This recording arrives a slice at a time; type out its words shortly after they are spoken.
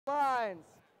lines.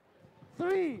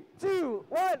 3, 2,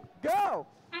 1, go!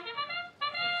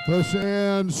 The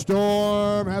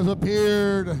sandstorm has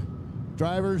appeared.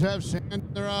 Drivers have sand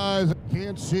in their eyes.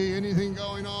 Can't see anything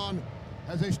going on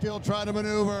as they still try to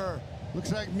maneuver.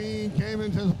 Looks like Mean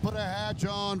Caymans has put a hatch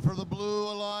on for the Blue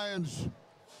Alliance.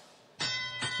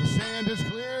 The sand is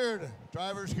cleared.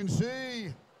 Drivers can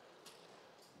see.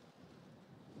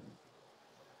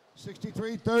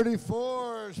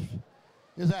 6334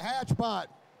 is a hatch bot.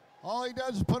 All he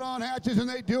does is put on hatches, and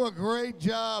they do a great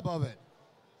job of it.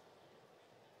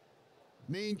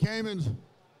 Mean Caymans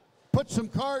put some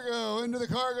cargo into the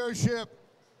cargo ship.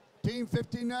 Team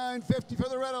 5950 for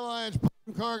the Red Alliance put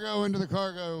some cargo into the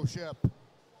cargo ship.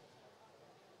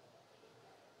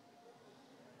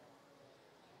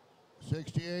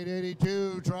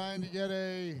 $68.82 trying to get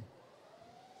a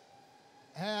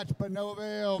hatch, but no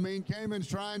avail. Mean Caymans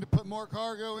trying to put more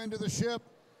cargo into the ship.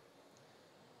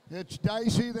 It's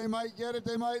dicey. They might get it,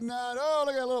 they might not. Oh,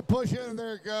 look at a little push in,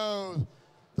 there it goes.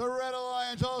 The Red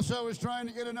Alliance also is trying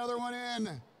to get another one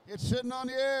in. It's sitting on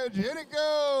the edge. In it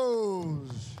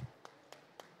goes.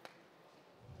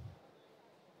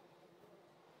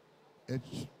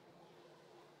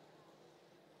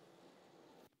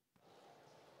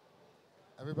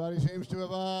 Everybody seems to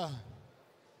have,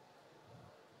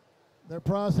 they're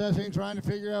processing, trying to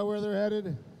figure out where they're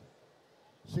headed.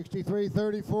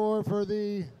 6334 for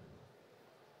the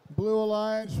Blue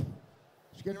Alliance.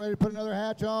 Just getting ready to put another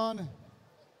hatch on.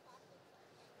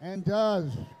 And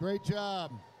does. Great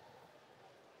job.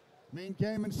 Mean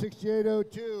Cayman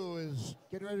 6802 is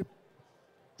getting ready to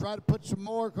try to put some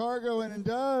more cargo in, and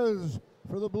does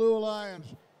for the Blue Alliance.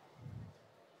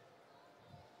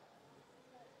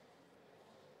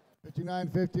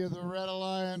 5950 of the Red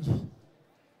Alliance.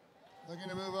 Looking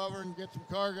to move over and get some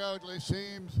cargo, at least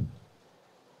seems.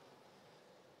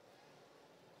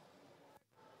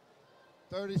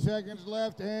 30 seconds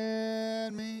left,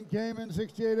 and Mean Cayman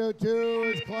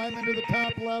 6802 is climbing to the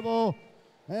top level,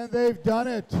 and they've done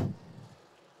it.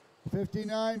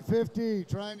 5950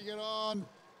 trying to get on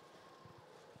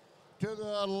to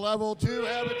the level 2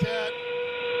 habitat.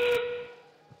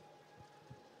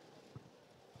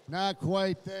 Not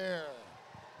quite there.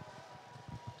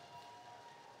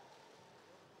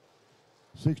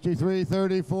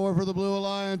 6334 for the Blue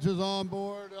Alliance is on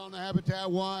board on the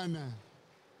Habitat 1.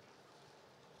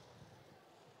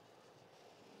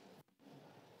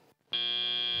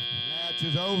 Match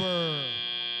is over.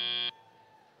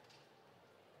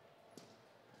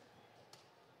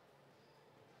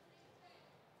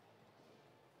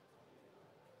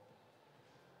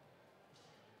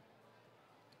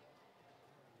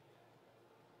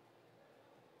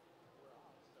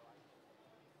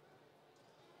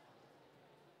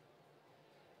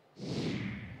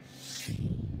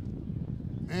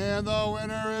 And the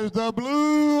winner is the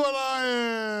Blue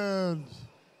Alliance.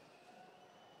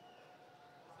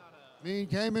 Mean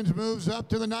Caymans moves up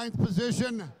to the 9th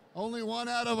position. Only one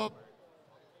out of a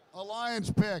Alliance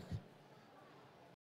pick.